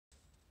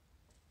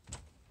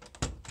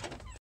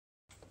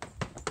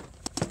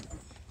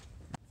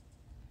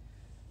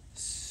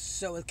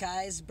So with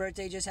Kai's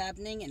birthday just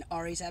happening and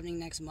Ari's happening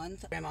next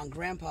month, Grandma and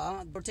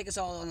Grandpa will take us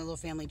all on a little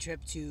family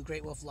trip to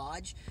Great Wolf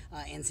Lodge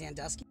in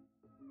Sandusky.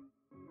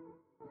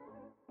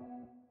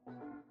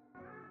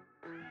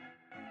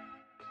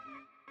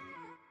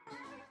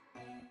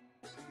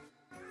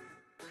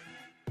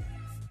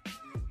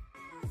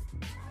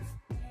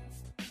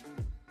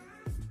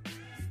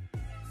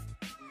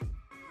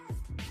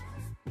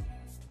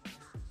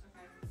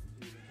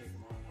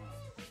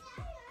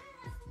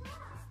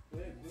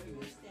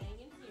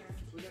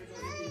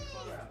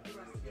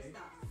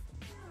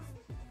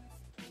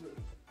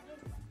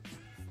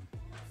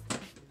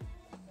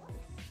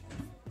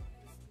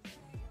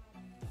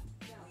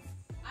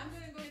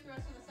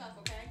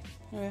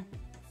 Okay.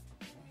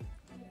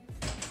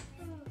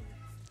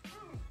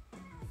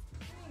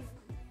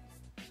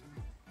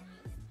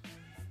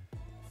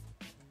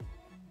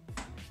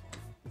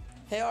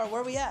 Hey, R,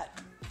 where are we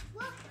at?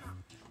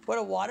 What,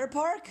 a water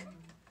park?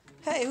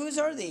 Hey, whose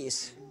are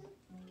these?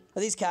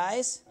 Are these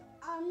Kai's?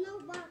 No,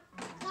 but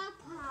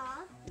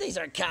Papa. These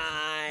are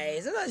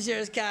Kai's. Are those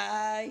yours,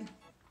 Kai?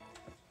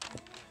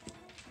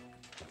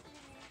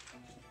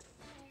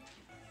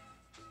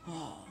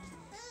 Oh.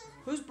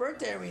 Whose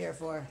birthday are we here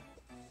for?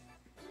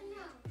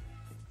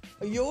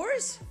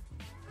 Yours?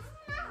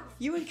 No.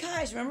 You and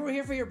Kai's. Remember we're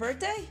here for your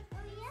birthday? Oh,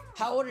 yeah.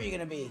 How old are you going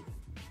to be?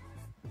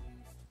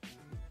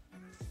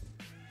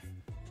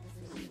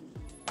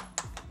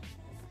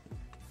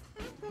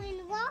 I'm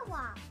playing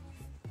Wawa.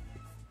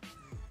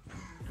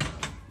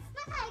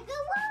 Okay, go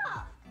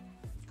walk.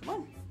 Come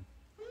on.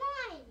 Come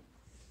on.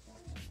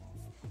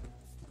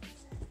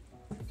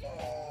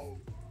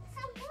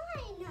 Come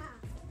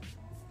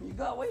on. You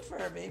gotta wait for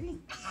her,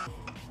 baby.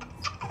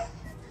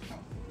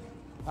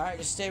 All right,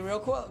 just stay real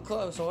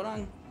close. Hold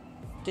on.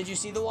 Did you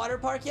see the water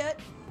park yet?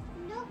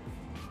 Nope.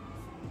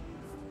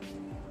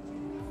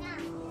 No.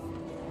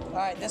 All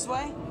right, this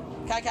way.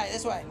 Kai,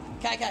 this way.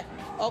 Kai.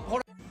 Oh,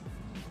 hold on.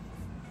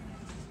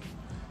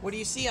 What do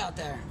you see out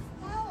there?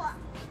 Oh,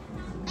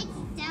 I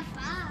step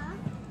up.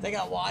 They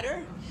got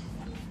water?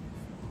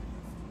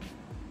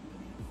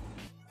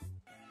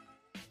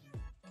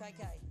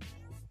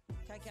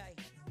 Kai.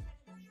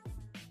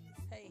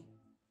 Hey,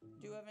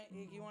 do you have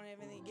any, you want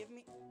anything to give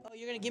me? Oh,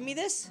 you're gonna give me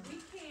this? We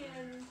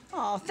can.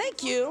 Oh,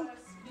 thank you.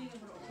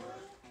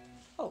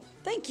 Oh,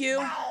 thank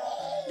you.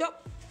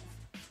 Nope.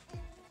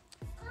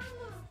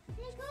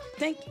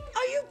 Thank.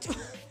 Are you?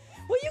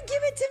 Will you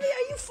give it to me?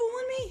 Are you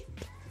fooling me?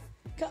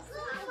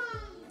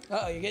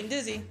 Uh oh, you're getting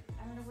dizzy.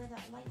 I don't know where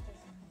that light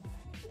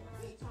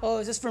is. Oh,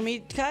 is this for me,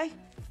 Kai?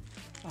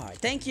 All right,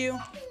 thank you.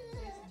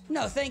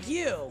 No, thank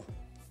you.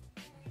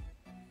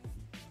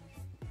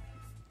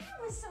 That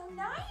was so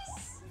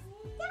nice.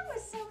 That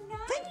was so nice.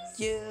 Thank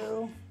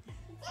you.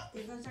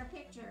 Here goes our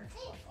picture.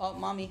 Oh,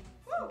 mommy.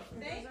 Woo.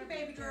 Thank you,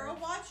 baby girl.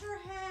 Watch your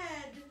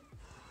head.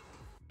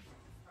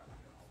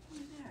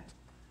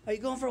 Are you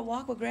going for a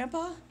walk with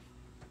Grandpa?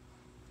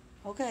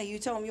 Okay, you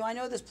tell him. I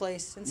know this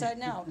place inside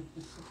and out.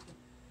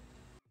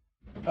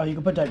 Oh, you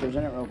can put diapers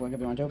in it real quick if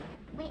you want to.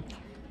 Wait.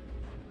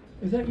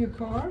 Is that your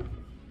car?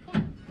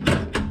 Yeah.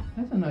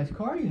 That's a nice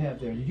car you have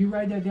there. Did you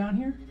ride that down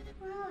here?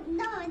 Oh,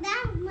 no,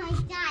 that's my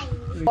guy.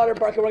 Water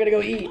park and we're gonna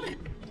go eat.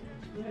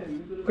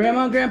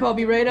 Grandma and Grandpa will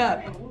be right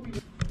up.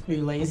 Are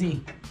you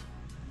lazy?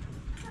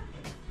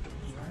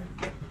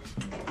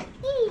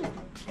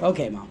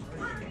 Okay, Mom.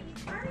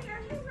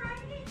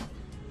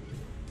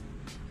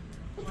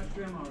 Watch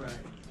Grandma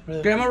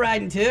ride. Grandma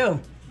riding too.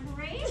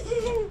 Hurry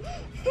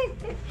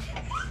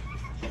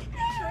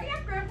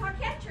up, Grandpa,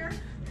 catch her.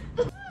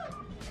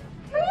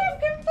 Hurry up,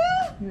 Grandpa.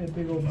 You had a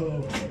big old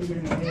bow. Bigger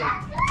than your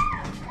head.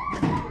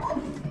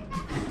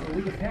 Oh,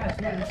 we can pass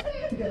here.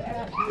 We can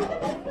pass here.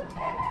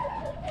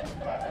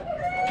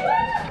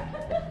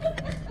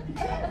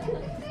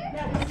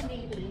 That was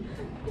sneaky.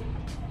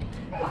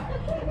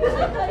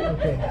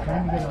 Okay,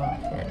 time to get off.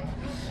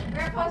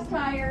 Grandpa's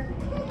tired.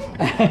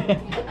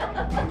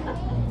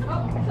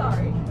 Oh,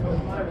 sorry.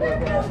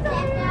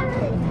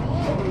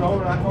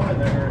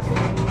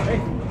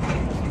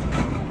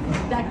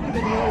 That could have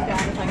been really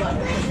bad if I got her.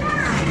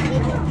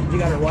 You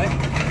got her what?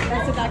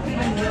 That's what that could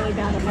have been really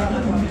bad if I got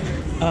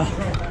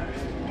her.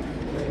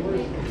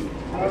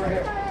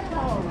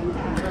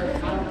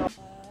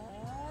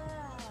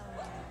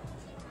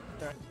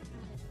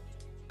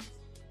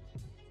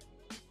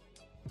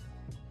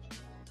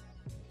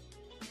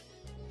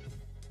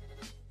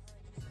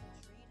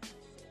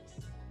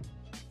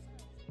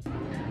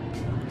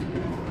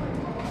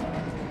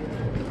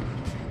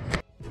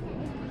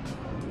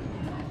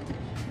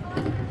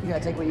 You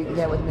gotta take what you can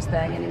get with this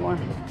bag anymore.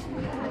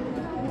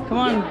 Come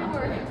on.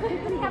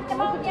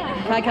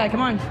 Kai,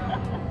 come on.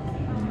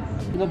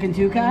 You looking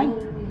too, Kai?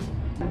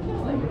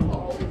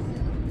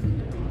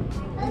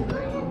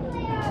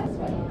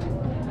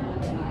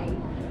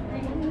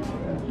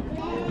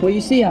 What do you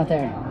see out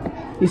there?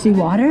 You see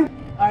water?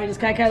 All right, does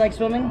Kai like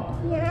swimming?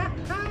 Yeah,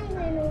 I'm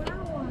in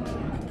Wawa.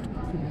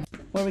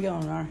 Where are we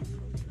going, Ar?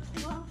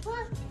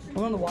 We're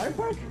going to the water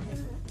park?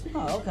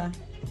 Oh, okay.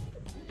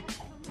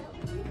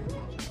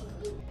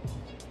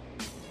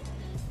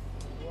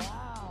 Wow.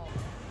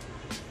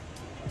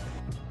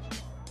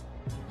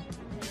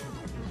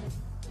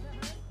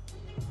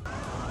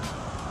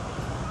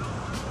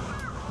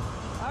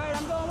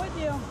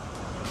 you.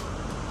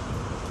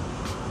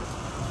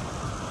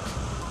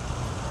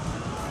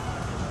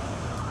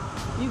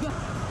 You got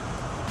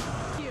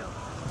you.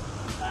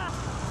 Ah,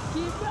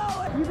 keep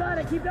going. You got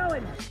it. Keep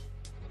going.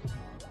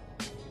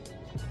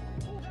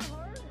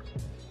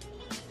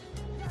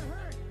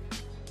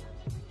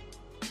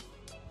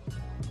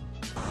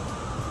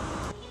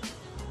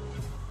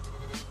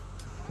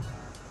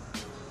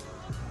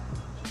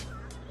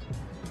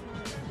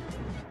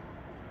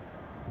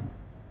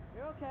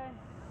 You're okay.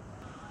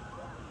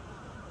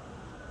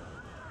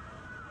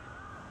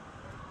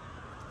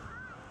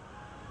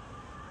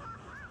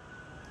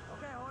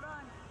 Okay, hold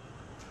on.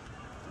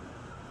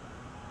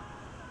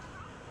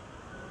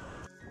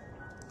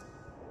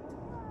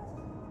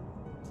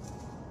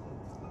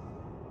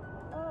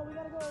 Oh, we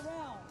gotta go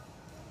around.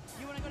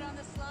 You wanna go down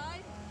this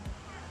slide?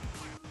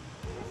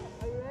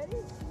 Are you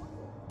ready?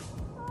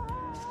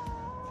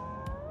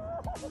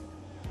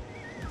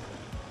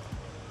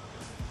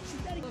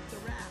 She's gotta look the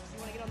rafts. You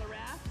wanna get on the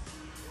rafts?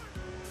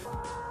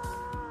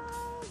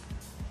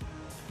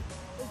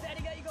 Has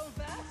Daddy got you going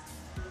fast?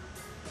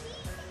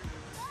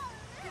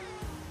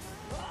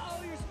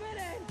 Whoa, you're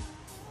spinning!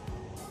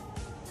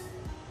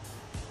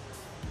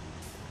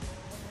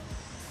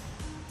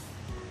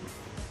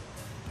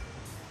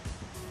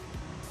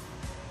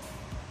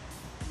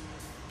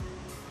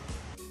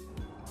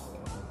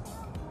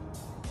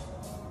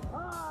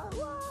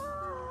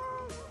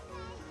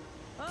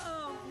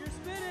 Uh-oh, you're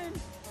spinning.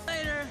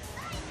 Later.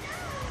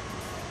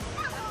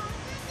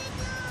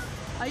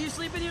 Are you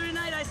sleeping here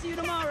tonight? I see you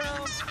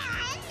tomorrow.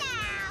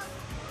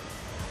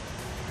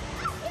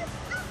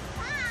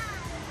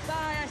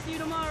 Bye, I see you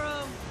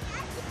tomorrow.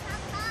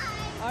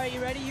 All right, you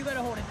ready? You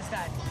gotta hold it this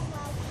time.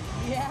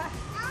 Yeah?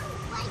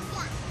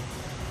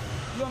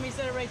 You want me to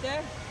set it right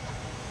there?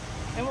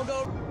 And we'll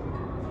go.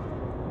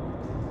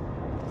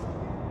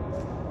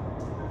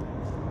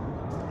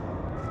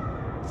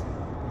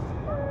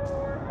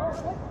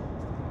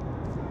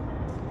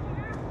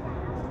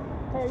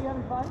 Hey, are you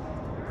having fun?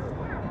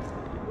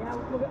 Yeah,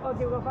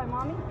 okay, we'll go find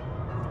Mommy?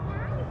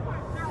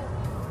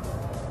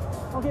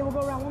 Okay, we'll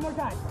go around one more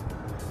time.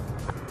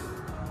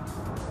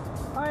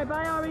 All right,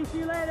 bye, Ari. See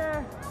you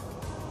later.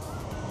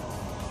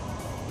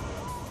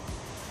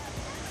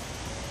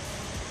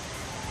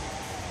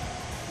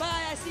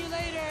 Bye, I see you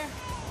later.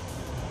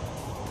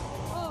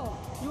 Oh,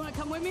 you want to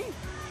come with me?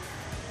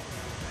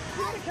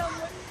 You want to come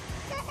with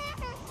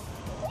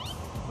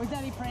Was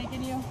Daddy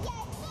pranking you?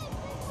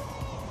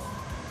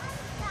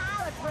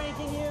 What's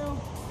pranking you?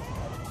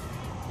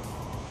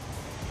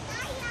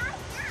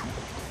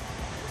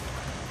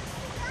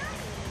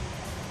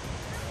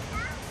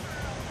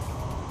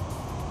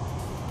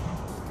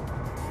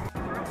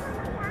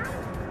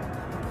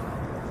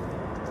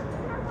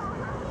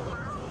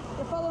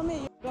 Follow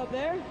me. Go up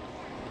there.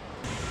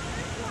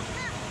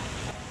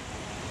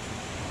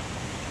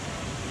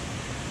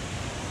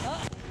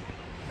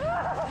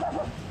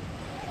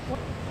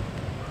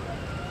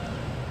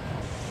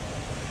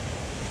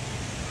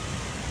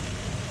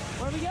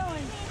 Where are we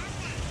going?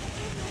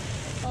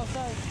 Oh,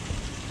 sorry.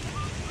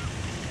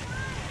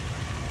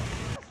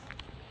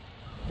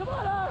 Come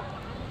on up.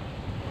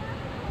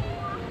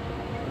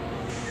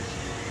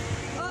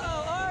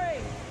 Uh-oh, Ari.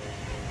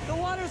 The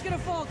water's gonna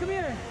fall. Come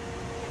here.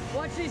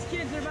 Watch these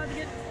kids, they're about to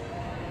get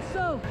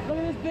soaked. Look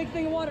at this big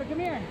thing of water, come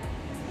here.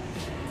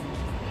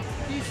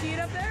 Do you see it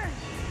up there?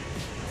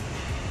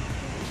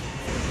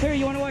 Here,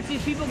 you wanna watch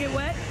these people get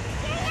wet?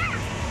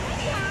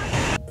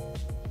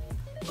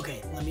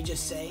 Okay, let me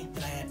just say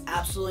that I had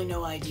absolutely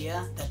no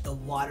idea that the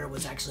water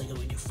was actually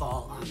going to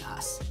fall on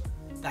us.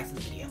 Back to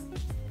the video.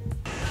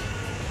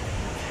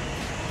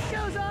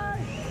 Goes on!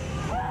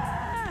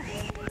 Ah!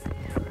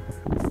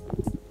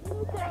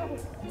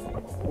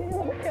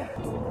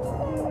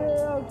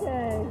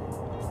 Okay.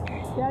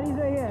 Daddy's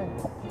right here.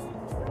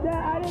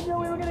 Dad, I didn't know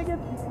we were gonna get.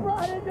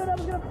 I didn't know that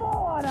was gonna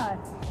fall on us.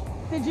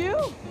 Did you?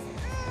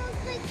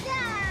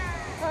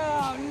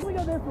 Oh, we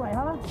go this way,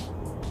 huh?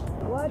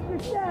 Watch your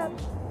step.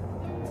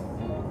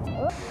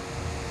 Oh.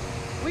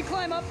 We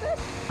climb up this?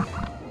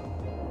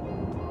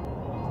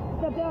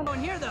 Step down. Go in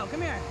here though.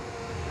 Come here.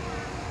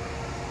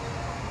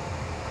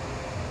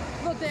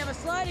 Look, they have a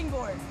sliding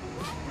board.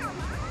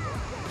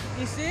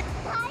 You see?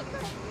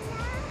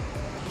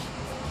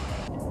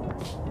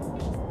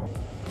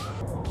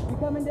 You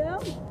coming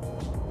down?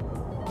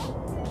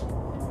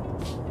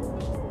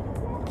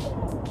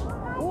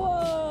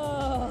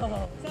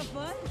 Whoa! Is that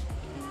fun?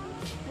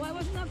 Why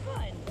wasn't that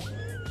fun?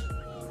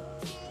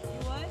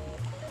 You what?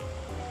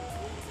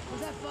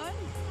 Was that fun?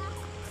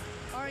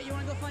 All right, you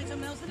want to go find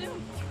something else to do?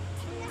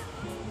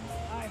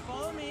 All right,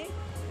 follow me.